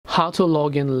How to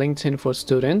log in LinkedIn for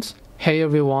students. Hey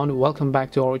everyone, welcome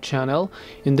back to our channel.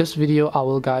 In this video I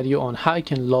will guide you on how you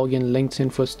can log in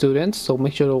LinkedIn for students, so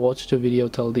make sure to watch the video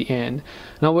till the end.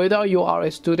 Now whether you are a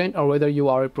student or whether you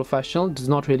are a professional does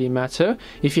not really matter.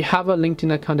 If you have a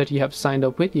LinkedIn account that you have signed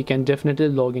up with, you can definitely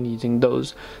log in using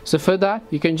those. So for that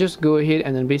you can just go ahead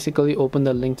and then basically open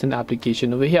the LinkedIn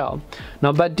application over here.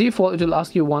 Now by default it will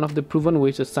ask you one of the proven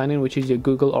ways to sign in, which is your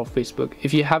Google or Facebook.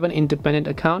 If you have an independent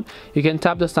account, you can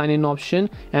tap the sign in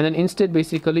option and then instead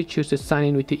basically choose to sign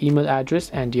in with your email address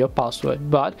and your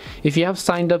password. But if you have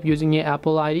signed up using your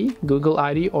Apple ID, Google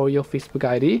ID or your Facebook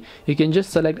ID, you can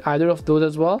just select either of those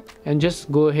as well and just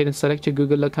go ahead and select your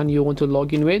Google account you want to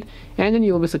log in with, and then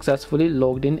you will be successfully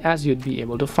logged in as you'd be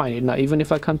able to find it. Now even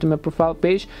if I come to my profile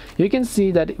page, you can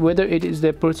see that whether it is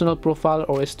their personal profile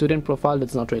or a student profile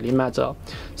does not really matter.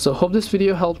 So hope this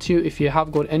video helped you. If you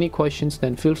have got any questions,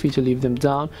 then feel free to leave them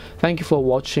down. Thank you for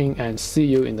watching and see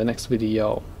you in the next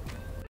video.